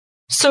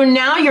So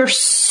now you're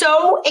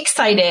so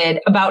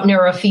excited about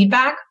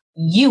neurofeedback,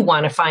 you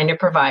want to find a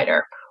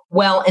provider.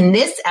 Well, in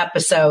this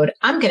episode,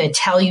 I'm going to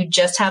tell you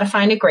just how to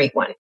find a great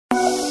one.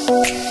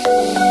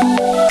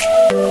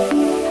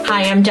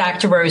 Hi, I'm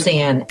Dr.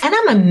 Roseanne, and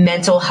I'm a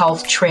mental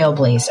health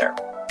trailblazer.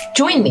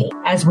 Join me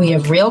as we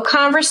have real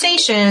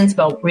conversations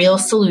about real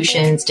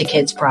solutions to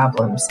kids'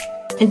 problems.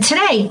 And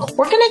today,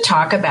 we're going to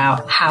talk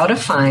about how to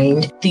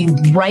find the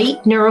right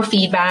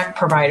neurofeedback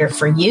provider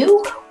for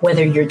you,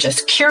 whether you're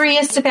just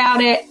curious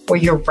about it or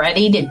you're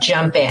ready to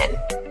jump in.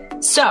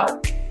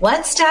 So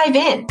let's dive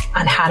in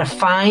on how to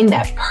find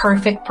that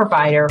perfect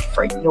provider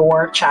for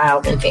your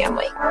child and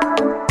family.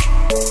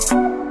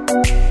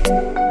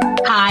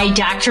 Hi,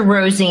 Dr.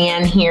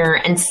 Roseanne here,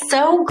 and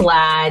so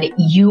glad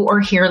you are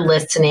here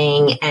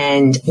listening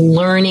and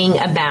learning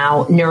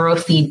about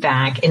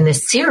neurofeedback in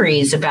this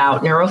series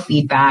about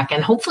neurofeedback,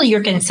 and hopefully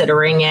you're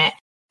considering it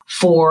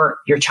for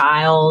your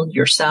child,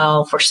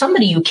 yourself, or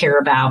somebody you care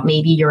about.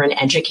 Maybe you're an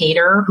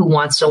educator who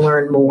wants to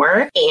learn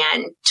more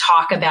and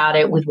talk about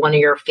it with one of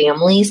your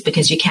families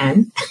because you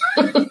can.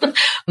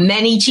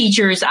 Many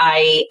teachers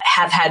I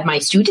have had my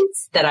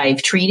students that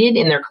I've treated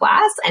in their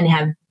class and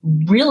have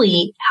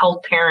really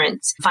helped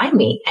parents find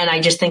me. And I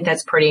just think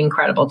that's pretty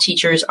incredible.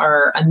 Teachers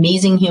are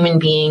amazing human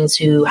beings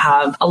who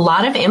have a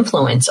lot of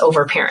influence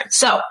over parents.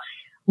 So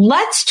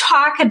let's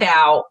talk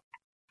about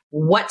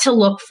what to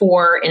look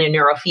for in a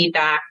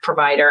neurofeedback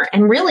provider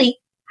and really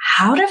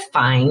how to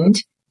find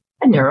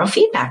a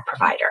neurofeedback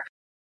provider.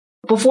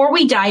 Before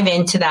we dive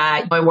into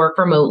that, I work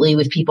remotely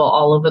with people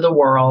all over the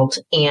world,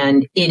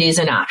 and it is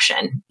an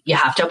option. You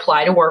have to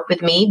apply to work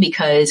with me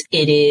because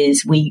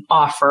we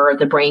offer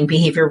the Brain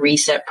Behavior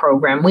Reset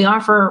program. We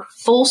offer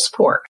full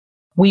support.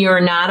 We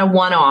are not a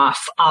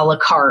one-off a la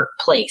carte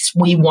place.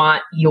 We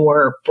want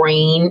your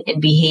brain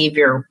and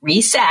behavior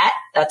reset.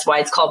 That's why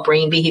it's called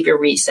Brain Behavior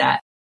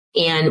Reset.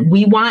 And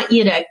we want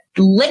you to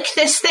lick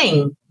this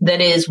thing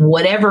that is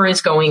whatever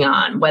is going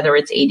on, whether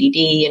it's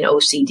ADD and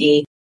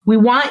OCD. We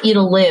want you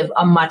to live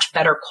a much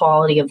better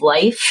quality of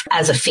life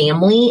as a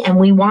family, and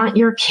we want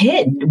your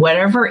kid,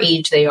 whatever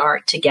age they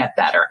are, to get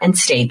better and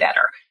stay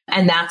better.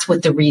 And that's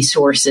what the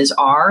resources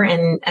are.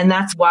 And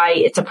that's why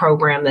it's a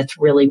program that's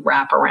really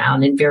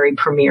wraparound and very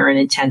premier and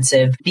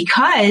intensive,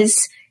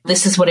 because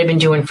this is what I've been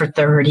doing for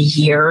 30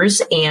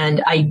 years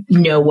and I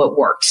know what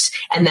works.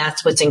 And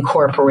that's what's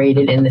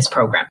incorporated in this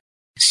program.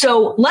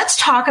 So let's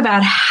talk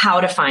about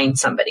how to find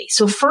somebody.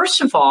 So first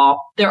of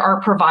all, there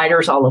are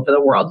providers all over the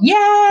world.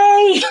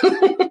 Yay!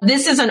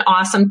 This is an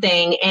awesome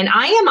thing. And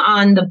I am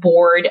on the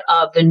board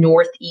of the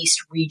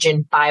Northeast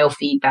Region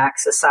Biofeedback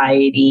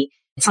Society.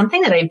 It's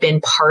something that I've been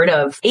part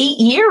of 8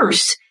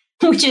 years,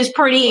 which is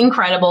pretty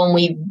incredible. And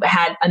we've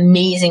had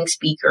amazing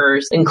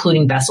speakers,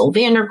 including Bessel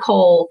van der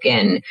Kolk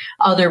and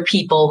other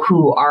people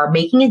who are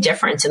making a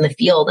difference in the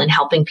field and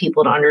helping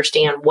people to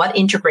understand what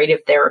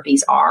integrative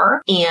therapies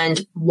are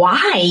and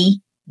why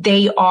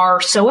they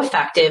are so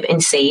effective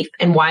and safe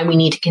and why we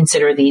need to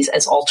consider these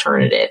as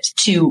alternatives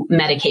to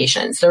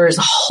medications. There is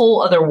a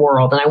whole other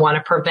world, and I want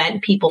to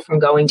prevent people from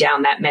going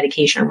down that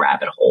medication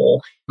rabbit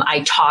hole. I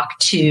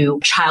talked to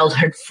a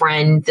childhood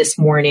friend this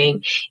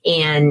morning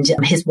and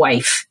his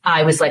wife.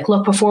 I was like,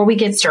 look, before we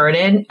get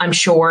started, I'm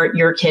sure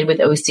your kid with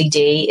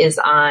OCD is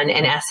on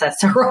an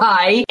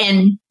SSRI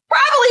and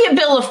probably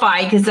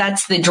Abilify because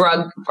that's the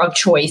drug of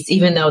choice,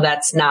 even though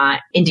that's not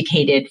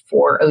indicated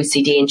for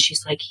OCD. And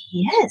she's like,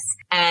 he is.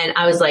 And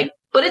I was like,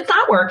 but it's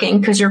not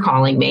working because you're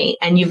calling me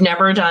and you've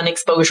never done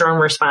exposure and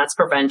response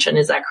prevention.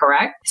 Is that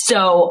correct?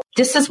 So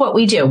this is what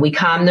we do. We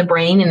calm the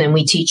brain and then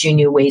we teach you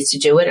new ways to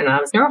do it. And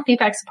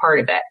neurofeedback's a part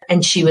of it.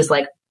 And she was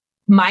like,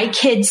 my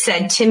kid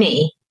said to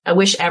me, I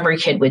wish every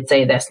kid would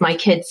say this. My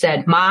kid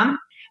said, Mom,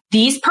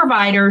 these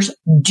providers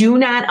do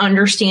not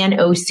understand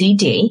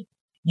OCD.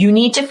 You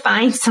need to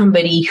find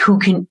somebody who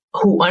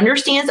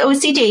understands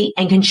OCD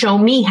and can show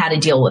me how to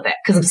deal with it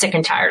because I'm sick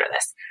and tired of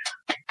this.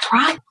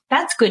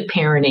 That's good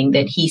parenting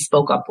that he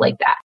spoke up like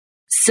that.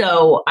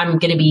 So I'm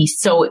going to be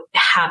so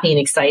happy and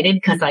excited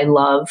because I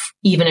love,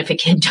 even if a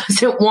kid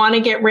doesn't want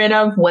to get rid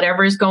of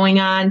whatever is going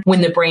on,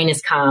 when the brain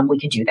is calm, we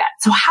can do that.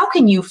 So how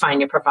can you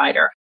find a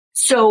provider?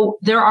 So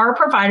there are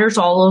providers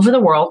all over the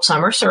world.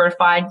 Some are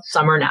certified,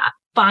 some are not.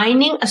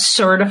 Finding a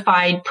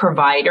certified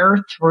provider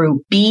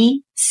through bcia.org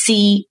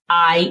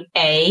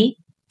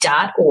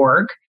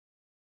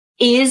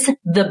is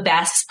the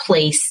best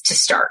place to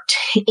start.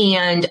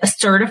 And a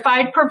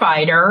certified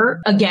provider,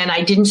 again,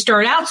 I didn't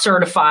start out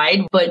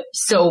certified, but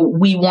so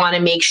we want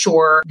to make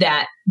sure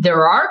that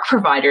there are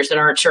providers that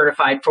aren't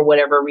certified for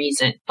whatever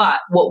reason. But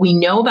what we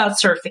know about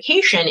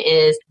certification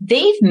is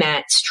they've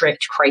met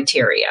strict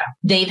criteria.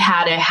 They've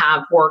had to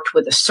have worked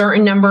with a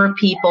certain number of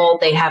people.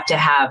 They have to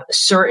have a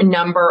certain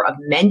number of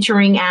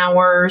mentoring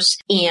hours.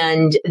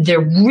 And they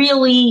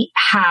really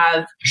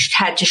have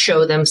had to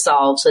show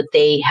themselves that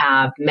they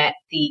have met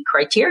the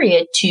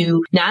criteria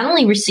to not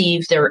only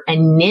receive their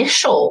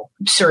initial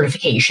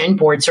certification,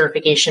 board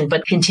certification,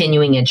 but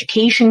continuing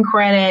education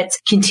credits,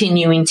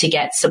 continuing to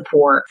get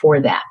support for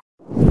that.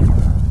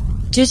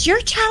 Does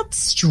your child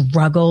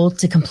struggle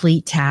to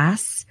complete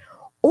tasks,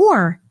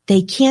 or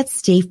they can't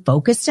stay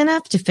focused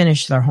enough to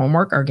finish their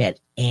homework or get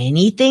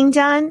anything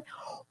done?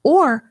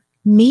 Or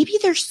maybe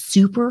they're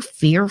super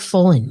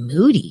fearful and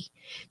moody.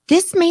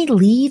 This may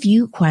leave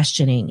you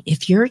questioning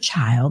if your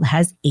child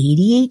has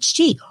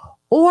ADHD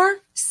or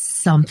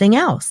something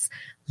else,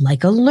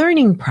 like a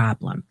learning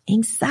problem,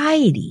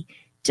 anxiety,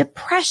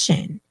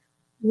 depression,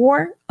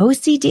 or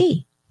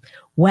OCD.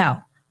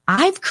 Well,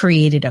 I've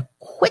created a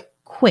quick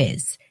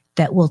quiz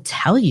that will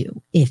tell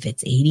you if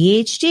it's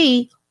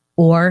ADHD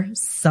or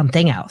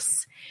something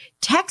else.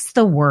 Text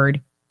the word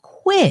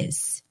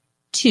quiz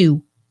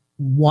to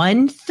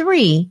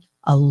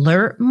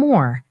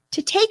 13-alert-more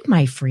to take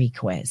my free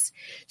quiz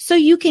so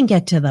you can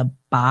get to the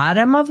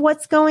bottom of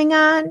what's going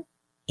on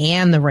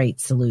and the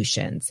right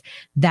solutions.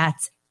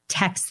 That's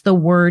text the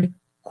word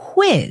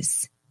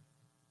quiz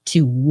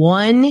to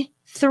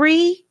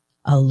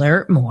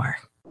 13-alert-more.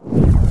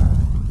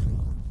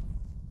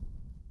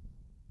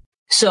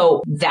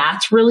 So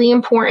that's really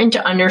important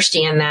to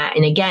understand that.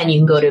 And again, you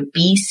can go to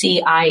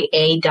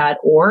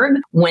bcia.org.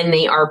 When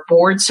they are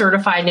board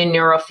certified in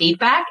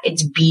neurofeedback,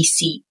 it's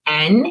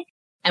BCN.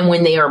 And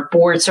when they are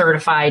board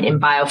certified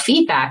in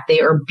biofeedback, they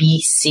are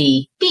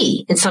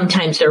BCB. And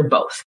sometimes they're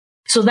both.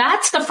 So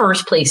that's the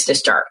first place to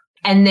start.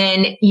 And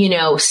then,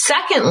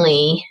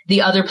 secondly,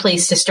 the other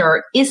place to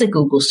start is a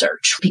Google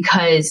search,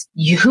 because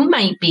you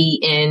might be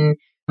in,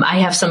 I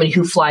have somebody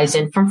who flies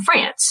in from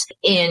France,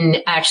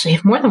 actually I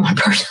have more than one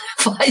person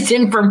that flies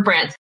in from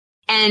France.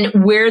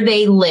 And where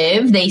they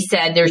live, they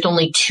said there's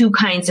only two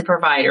kinds of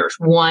providers,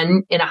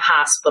 one in a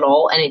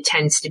hospital, and it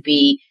tends to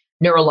be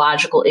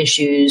neurological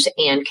issues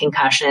and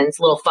concussions.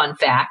 Little fun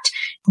fact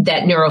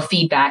that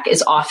neurofeedback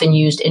is often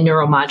used in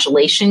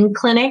neuromodulation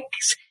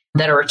clinics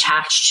that are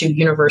attached to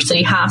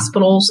university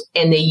hospitals,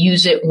 and they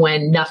use it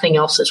when nothing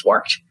else has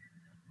worked.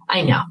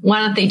 I know. Why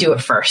don't they do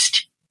it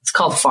first? It's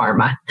called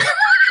pharma.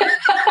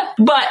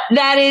 But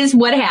that is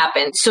what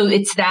happened. So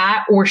it's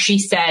that, or she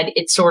said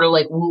it's sort of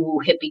like woo-woo,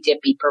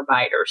 hippy-dippy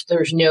providers.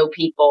 There's no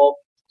people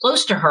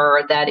close to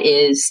her that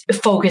is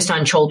focused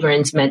on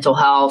children's mental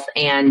health.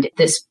 And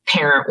this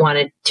parent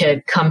wanted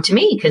to come to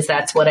me because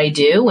that's what I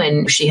do.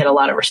 And she had a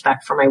lot of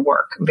respect for my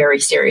work. I'm very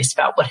serious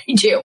about what I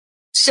do.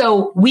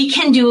 So we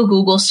can do a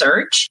Google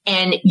search,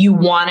 and you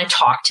want to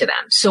talk to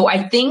them. So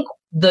I think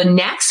the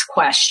next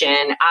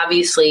question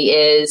obviously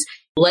is,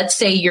 let's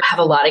say you have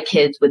a lot of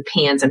kids with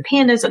PANS and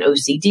PANDAS and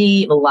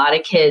OCD, a lot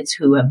of kids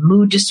who have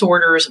mood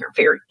disorders and are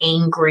very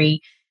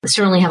angry. I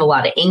certainly have a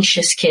lot of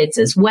anxious kids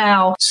as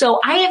well.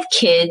 So I have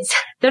kids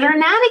that are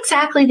not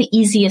exactly the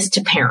easiest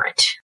to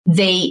parent.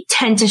 They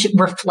tend to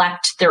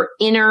reflect their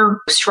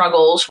inner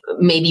struggles,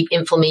 maybe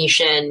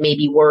inflammation,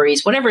 maybe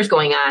worries, whatever is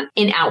going on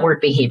in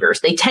outward behaviors.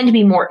 They tend to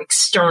be more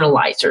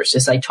externalizers,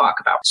 as I talk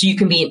about. So you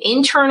can be an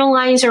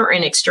internalizer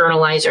and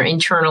externalizer.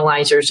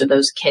 Internalizers are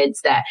those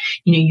kids that,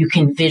 you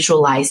can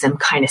visualize them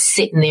kind of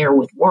sitting there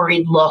with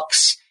worried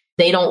looks.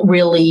 They don't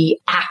really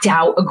act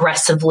out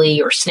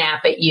aggressively or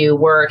snap at you,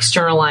 where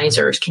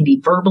externalizers can be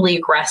verbally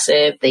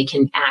aggressive. They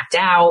can act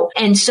out.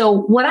 And so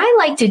what I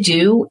like to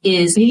do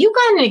is, if you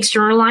got an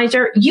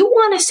externalizer, you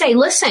want to say,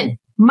 listen,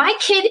 my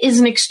kid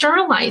is an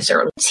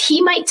externalizer.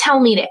 He might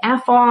tell me to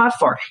F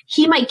off, or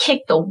he might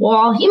kick the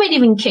wall. He might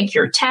even kick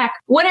your tech,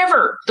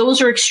 whatever.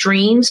 Those are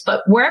extremes,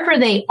 but wherever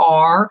they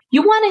are,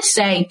 you want to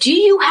say, do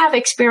you have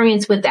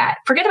experience with that?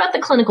 Forget about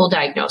the clinical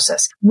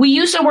diagnosis. We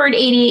use the word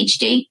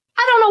ADHD.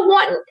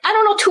 I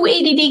don't know two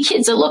ADD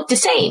kids that look the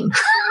same.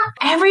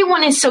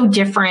 Everyone is so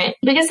different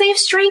because they have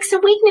strengths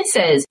and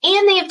weaknesses,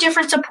 and they have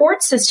different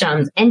support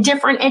systems and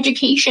different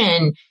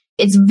education.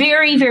 It's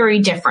very, very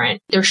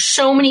different. There's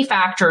so many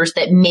factors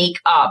that make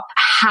up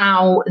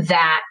how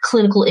that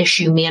clinical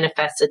issue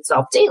manifests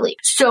itself daily.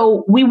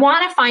 So we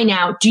want to find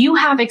out, do you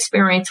have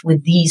experience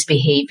with these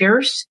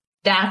behaviors?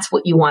 That's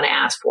what you want to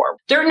ask for.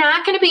 They're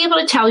not going to be able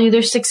to tell you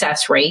their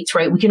success rates,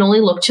 right? We can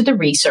only look to the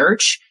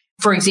research.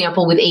 For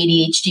example, with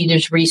ADHD,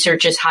 there's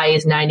research as high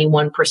as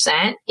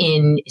 91%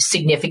 in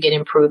significant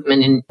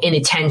improvement in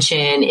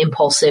attention,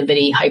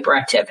 impulsivity,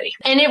 hyperactivity.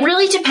 And it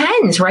really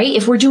depends, right?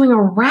 If we're doing a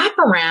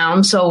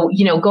wraparound, so,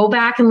 go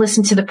back and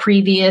listen to the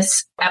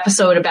previous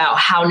episode about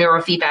how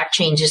neurofeedback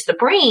changes the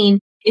brain.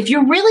 If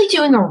you're really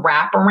doing a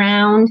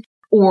wraparound,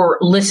 or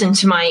listen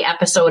to my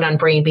episode on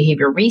brain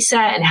behavior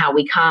reset and how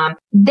we calm,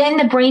 then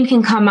the brain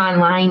can come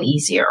online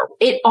easier.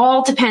 It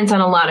all depends on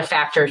a lot of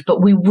factors,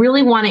 but we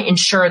really want to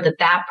ensure that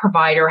that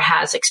provider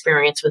has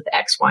experience with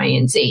X, Y,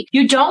 and Z.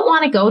 You don't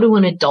want to go to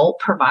an adult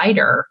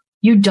provider.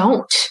 You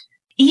don't.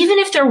 Even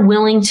if they're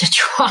willing to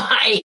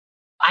try.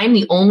 I'm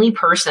the only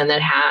person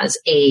that has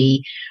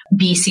a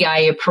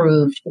BCI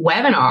approved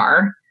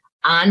webinar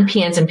on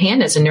PANS and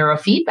PANDAS and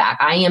neurofeedback.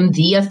 I am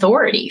the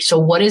authority. So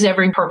what does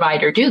every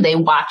provider do? They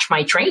watch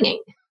my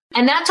training.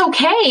 And that's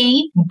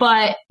okay,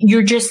 but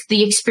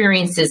the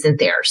experience isn't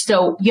there.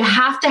 So you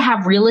have to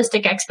have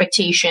realistic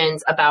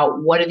expectations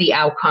about what are the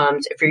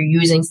outcomes if you're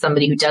using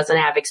somebody who doesn't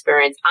have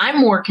experience. I'm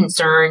more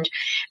concerned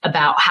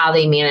about how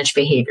they manage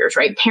behaviors,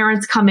 right?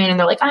 Parents come in and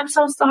they're like, I'm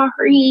so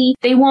sorry.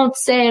 They won't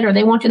sit or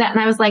they won't do that. And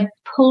I was like,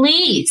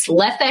 please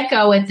let that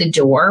go at the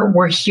door.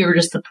 We're here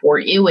to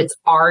support you. It's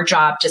our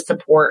job to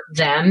support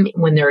them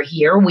when they're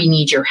here. We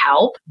need your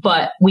help,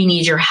 but we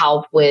need your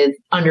help with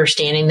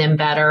understanding them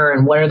better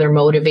and what are their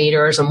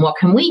motivators and what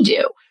can we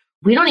do?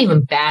 We don't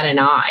even bat an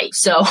eye.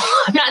 So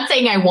I'm not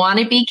saying I want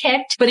to be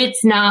kicked, but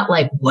it's not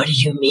like, what do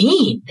you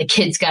mean? The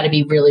kid's got to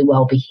be really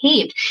well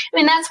behaved. I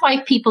mean, that's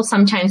why people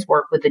sometimes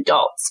work with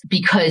adults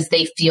because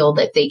they feel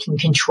that they can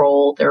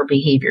control their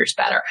behaviors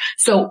better.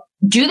 So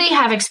do they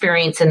have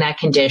experience in that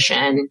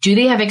condition? Do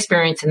they have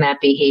experience in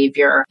that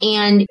behavior?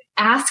 And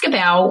ask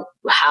about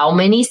how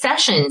many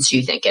sessions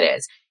you think it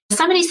is.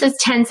 Somebody says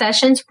 10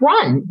 sessions,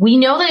 run. We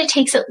know that it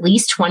takes at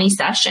least 20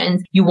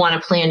 sessions. You want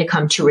to plan to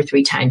come 2 or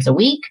 3 times a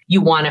week. You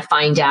want to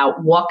find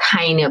out what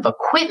kind of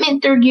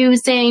equipment they're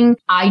using.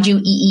 I do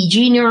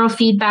EEG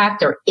neurofeedback.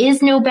 There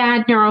is no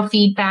bad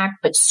neurofeedback,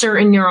 but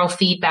certain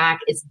neurofeedback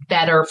is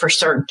better for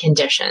certain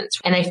conditions.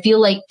 And I feel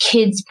like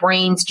kids'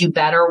 brains do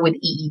better with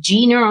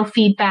EEG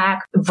neurofeedback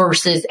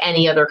versus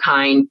any other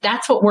kind.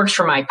 That's what works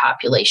for my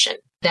population.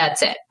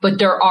 That's it. But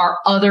there are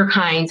other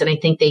kinds, and I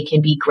think they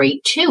can be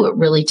great too. It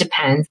really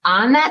depends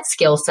on that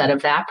skill set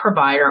of that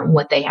provider and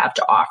what they have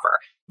to offer.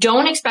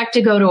 Don't expect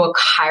to go to a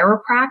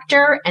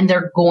chiropractor and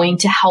they're going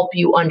to help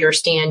you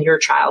understand your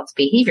child's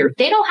behavior.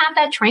 They don't have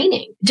that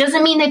training. It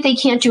doesn't mean that they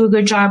can't do a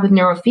good job with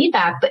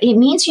neurofeedback, but it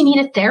means you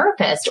need a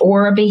therapist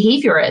or a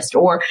behaviorist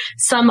or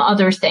some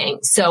other thing.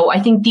 So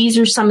I think these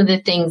are some of the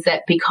things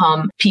that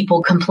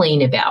people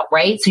complain about,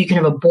 right? So you can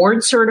have a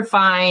board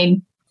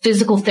certified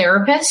physical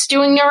therapist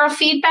doing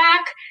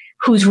neurofeedback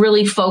who's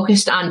really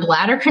focused on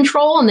bladder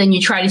control. And then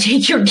you try to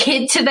take your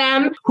kid to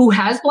them who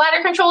has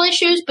bladder control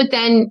issues, but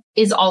then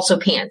is also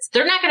PANTS.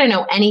 They're not going to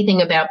know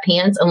anything about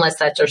PANTS unless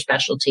that's their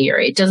specialty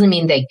area. It doesn't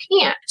mean they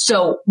can't.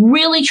 So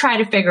really try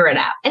to figure it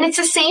out. And it's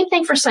the same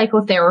thing for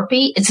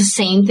psychotherapy. It's the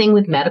same thing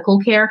with medical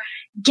care.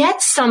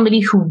 Get somebody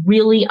who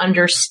really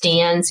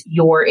understands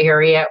your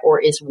area or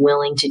is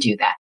willing to do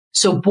that.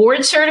 So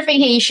board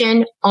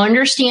certification,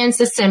 understands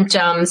the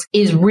symptoms,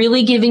 is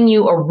really giving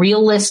you a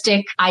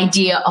realistic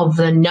idea of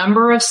the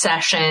number of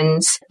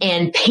sessions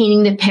and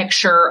painting the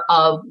picture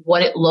of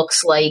what it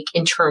looks like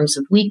in terms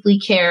of weekly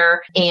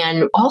care,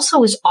 and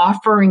also is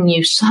offering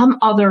you some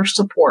other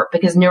support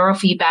because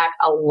neurofeedback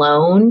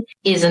alone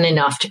isn't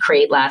enough to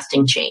create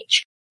lasting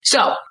change.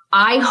 So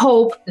I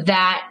hope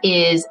that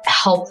is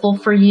helpful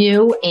for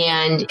you,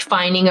 and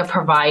finding a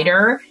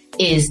provider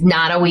is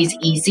not always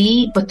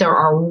easy, but there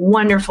are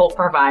wonderful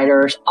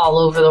providers all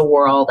over the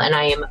world. And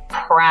I am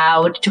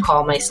proud to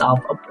call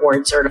myself a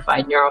board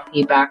certified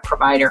neurofeedback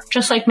provider,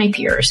 just like my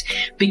peers,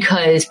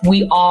 because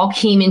we all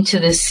came into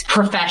this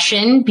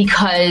profession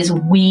because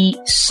we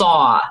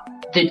saw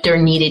that there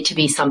needed to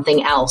be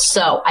something else.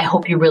 So I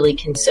hope you really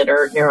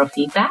consider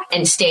neurofeedback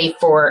and stay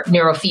for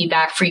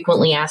neurofeedback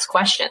frequently asked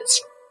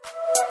questions.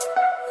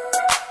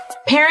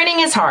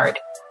 Parenting is hard.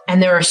 And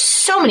there are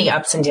so many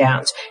ups and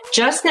downs.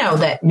 Just know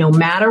that no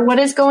matter what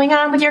is going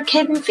on with your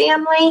kid and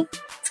family,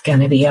 it's going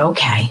to be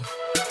okay.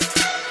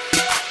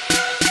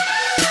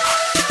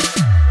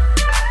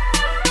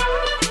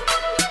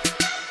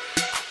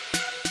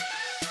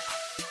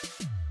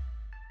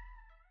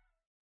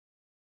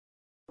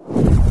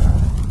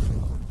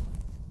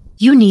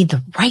 You need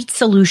the right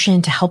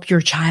solution to help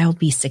your child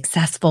be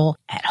successful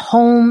at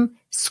home,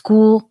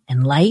 school,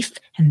 and life.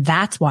 And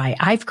that's why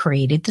I've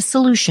created the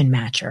Solution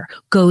Matcher.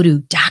 Go to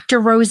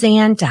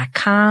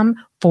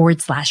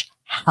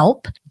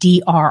drroseann.com/help,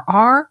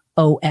 DRROSEANN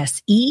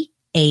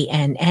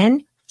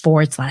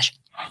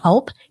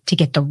 /help to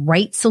get the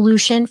right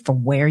solution for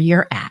where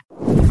you're at.